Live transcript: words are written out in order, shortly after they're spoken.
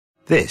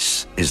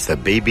This is the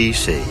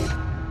BBC.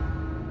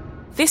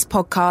 This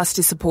podcast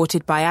is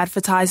supported by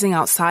advertising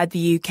outside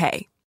the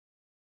UK.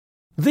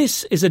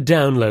 This is a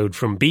download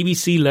from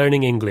BBC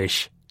Learning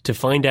English. To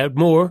find out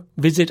more,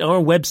 visit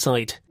our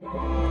website.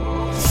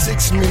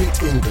 6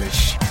 Minute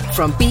English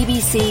from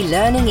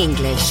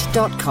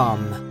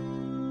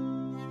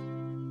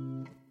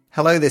bbclearningenglish.com.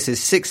 Hello, this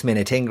is 6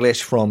 Minute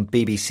English from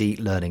BBC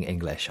Learning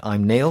English.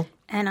 I'm Neil.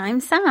 And I'm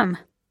Sam.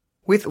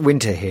 With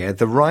winter here,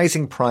 the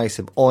rising price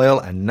of oil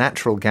and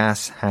natural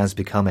gas has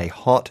become a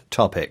hot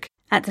topic.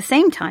 At the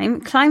same time,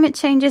 climate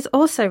change is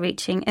also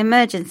reaching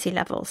emergency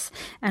levels,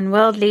 and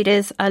world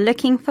leaders are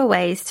looking for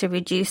ways to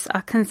reduce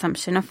our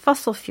consumption of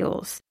fossil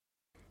fuels.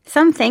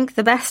 Some think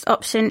the best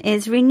option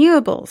is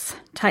renewables,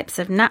 types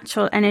of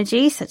natural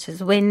energy such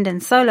as wind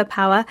and solar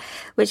power,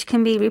 which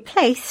can be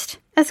replaced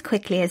as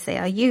quickly as they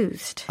are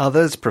used.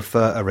 Others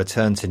prefer a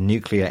return to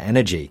nuclear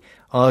energy,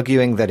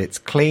 arguing that it's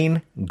clean,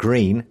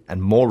 green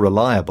and more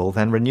reliable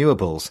than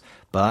renewables.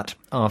 But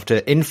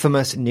after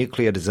infamous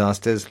nuclear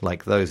disasters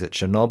like those at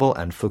Chernobyl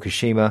and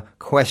Fukushima,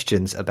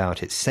 questions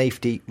about its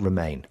safety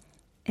remain.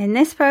 In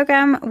this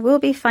programme, we'll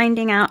be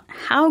finding out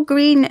how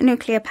green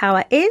nuclear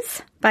power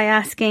is by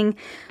asking,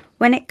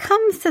 when it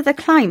comes to the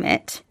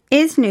climate,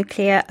 is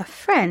nuclear a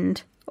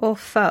friend or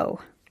foe?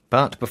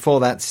 But before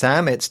that,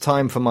 Sam, it's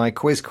time for my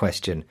quiz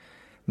question.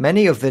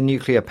 Many of the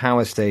nuclear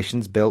power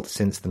stations built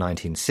since the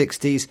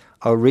 1960s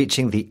are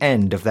reaching the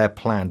end of their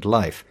planned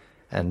life,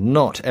 and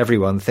not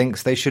everyone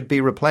thinks they should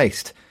be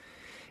replaced.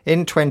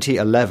 In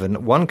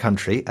 2011, one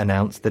country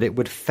announced that it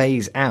would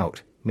phase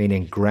out,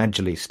 meaning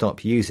gradually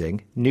stop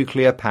using,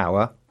 nuclear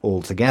power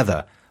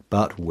altogether.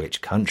 But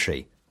which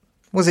country?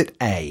 Was it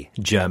A,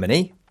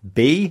 Germany,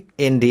 B,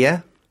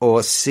 India,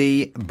 or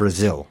C,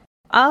 Brazil?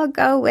 I'll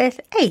go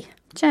with A,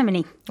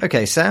 Germany.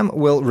 OK, Sam,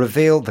 we'll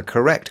reveal the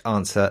correct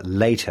answer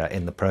later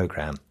in the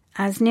programme.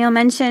 As Neil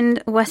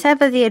mentioned,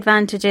 whatever the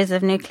advantages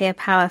of nuclear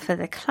power for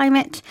the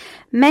climate,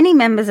 many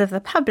members of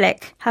the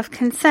public have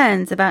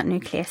concerns about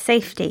nuclear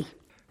safety.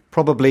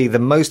 Probably the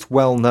most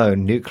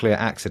well-known nuclear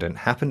accident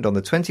happened on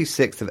the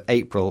 26th of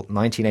April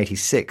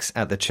 1986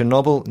 at the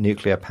Chernobyl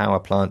nuclear power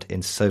plant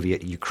in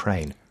Soviet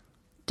Ukraine.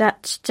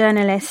 Dutch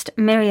journalist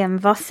Mirjam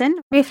Vossen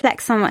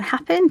reflects on what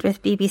happened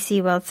with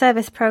BBC World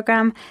Service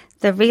programme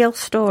The Real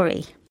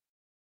Story.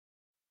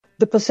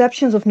 The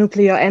perceptions of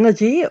nuclear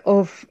energy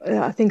of,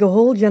 I think, a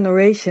whole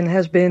generation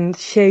has been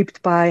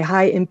shaped by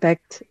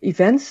high-impact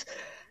events,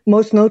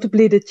 most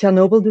notably the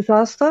Chernobyl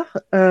disaster.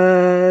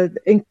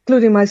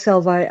 Including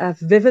myself, I have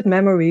vivid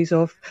memories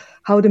of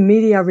how the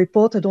media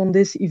reported on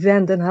this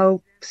event and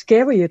how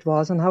scary it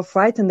was and how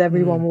frightened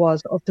everyone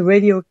was of the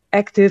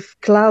radioactive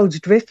clouds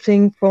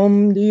drifting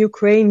from the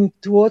Ukraine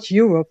towards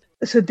Europe.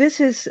 So this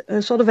is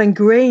sort of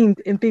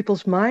ingrained in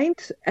people's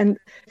minds, and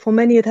for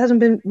many it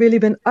hasn't really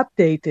been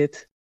updated.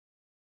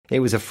 It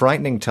was a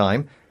frightening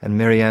time, and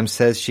Mirjam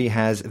says she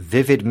has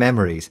vivid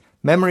memories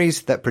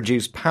that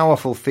produce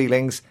powerful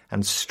feelings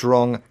and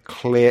strong,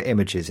 clear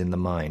images in the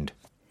mind.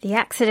 The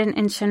accident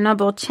in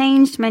Chernobyl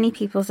changed many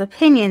people's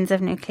opinions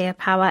of nuclear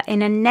power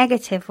in a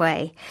negative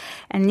way,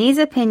 and these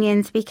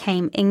opinions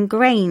became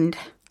ingrained,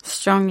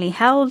 strongly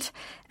held,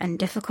 and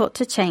difficult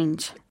to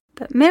change.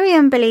 But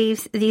Mirjam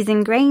believes these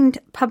ingrained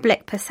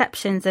public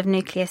perceptions of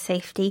nuclear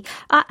safety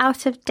are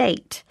out of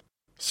date.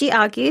 She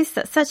argues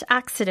that such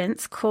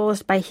accidents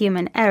caused by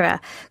human error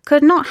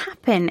could not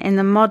happen in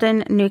the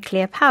modern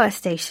nuclear power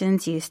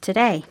stations used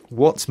today.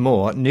 What's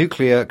more,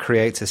 nuclear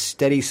creates a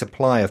steady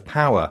supply of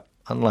power,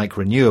 unlike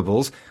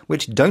renewables,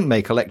 which don't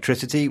make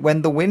electricity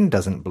when the wind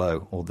doesn't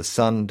blow or the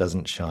sun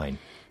doesn't shine.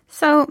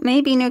 So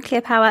maybe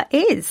nuclear power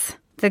is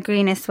the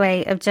greenest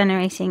way of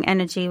generating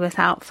energy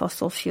without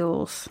fossil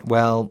fuels.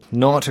 Well,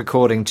 not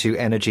according to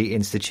Energy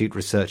Institute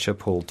researcher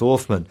Paul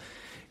Dorfman.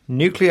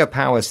 Nuclear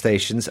power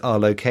stations are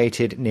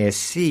located near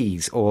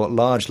seas or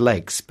large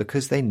lakes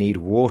because they need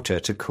water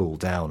to cool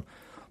down.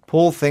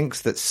 Paul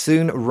thinks that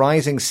soon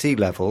rising sea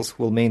levels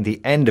will mean the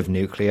end of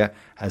nuclear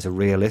as a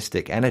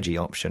realistic energy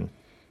option.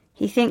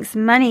 He thinks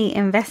money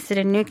invested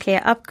in nuclear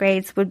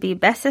upgrades would be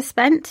better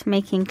spent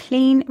making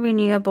clean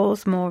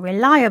renewables more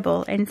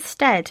reliable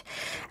instead,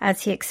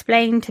 as he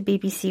explained to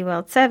BBC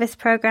World Service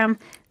programme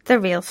The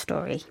Real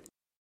Story.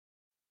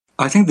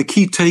 I think the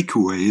key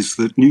takeaway is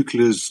that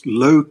nuclear's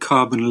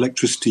low-carbon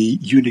electricity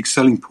unique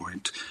selling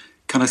point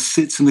kind of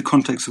sits in the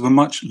context of a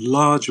much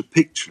larger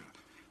picture,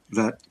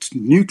 that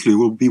nuclear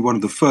will be one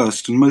of the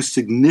first and most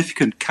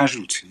significant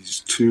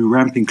casualties to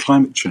ramping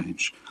climate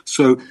change.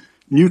 So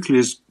nuclear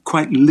is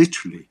quite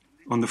literally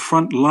on the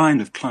front line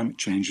of climate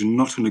change and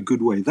not in a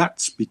good way.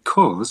 That's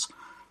because,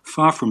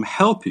 far from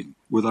helping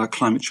with our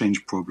climate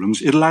change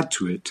problems, it'll add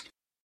to it.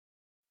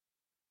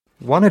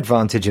 One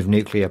advantage of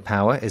nuclear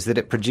power is that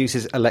it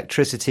produces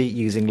electricity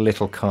using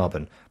little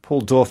carbon.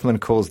 Paul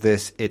Dorfman calls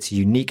this its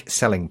unique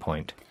selling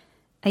point.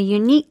 A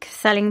unique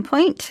selling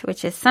point,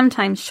 which is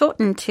sometimes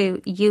shortened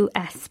to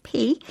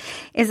USP,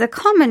 is a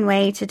common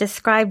way to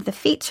describe the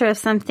feature of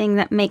something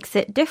that makes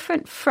it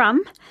different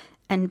from,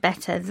 and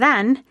better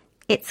than,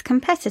 its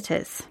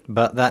competitors.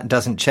 But that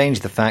doesn't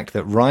change the fact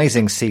that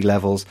rising sea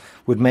levels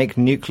would make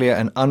nuclear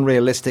an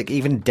unrealistic,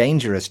 even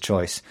dangerous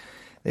choice.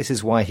 This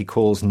is why he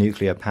calls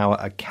nuclear power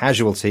a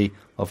casualty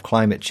of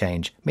climate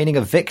change, meaning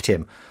a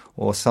victim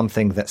or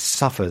something that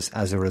suffers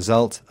as a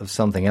result of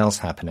something else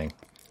happening.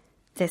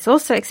 This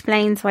also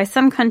explains why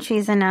some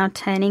countries are now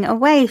turning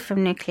away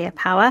from nuclear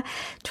power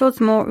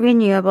towards more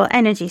renewable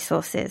energy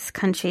sources.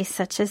 Countries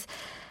such as,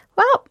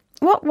 well,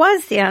 what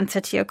was the answer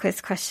to your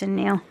quiz question,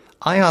 Neil?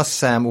 I asked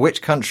Sam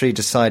which country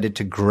decided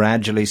to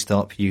gradually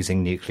stop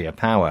using nuclear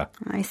power.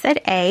 I said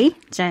A,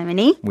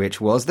 Germany. Which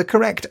was the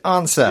correct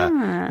answer.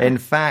 In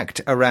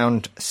fact,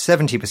 around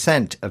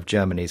 70% of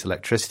Germany's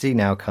electricity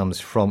now comes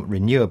from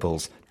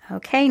renewables.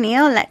 Okay,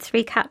 Neil, let's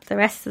recap the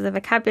rest of the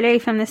vocabulary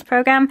from this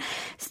programme,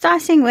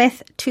 starting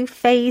with to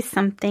phase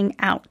something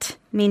out,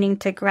 meaning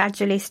to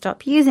gradually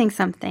stop using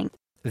something.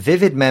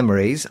 Vivid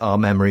memories are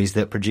memories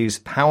that produce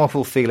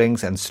powerful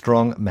feelings and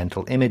strong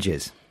mental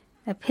images.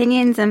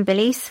 Opinions and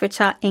beliefs which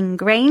are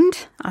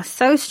ingrained are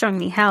so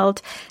strongly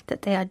held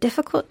that they are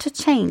difficult to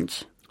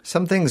change.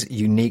 Something's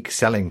unique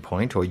selling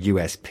point, or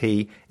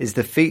USP, is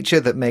the feature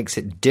that makes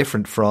it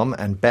different from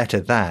and better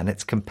than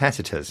its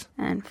competitors.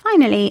 And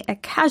finally, a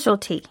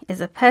casualty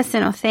is a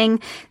person or thing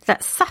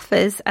that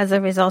suffers as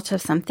a result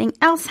of something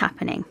else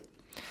happening.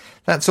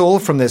 That's all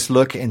from this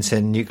look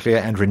into nuclear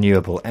and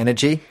renewable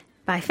energy.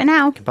 Bye for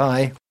now.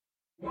 Goodbye.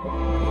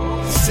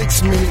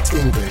 6 Minute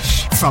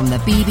English from the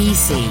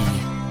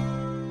BBC.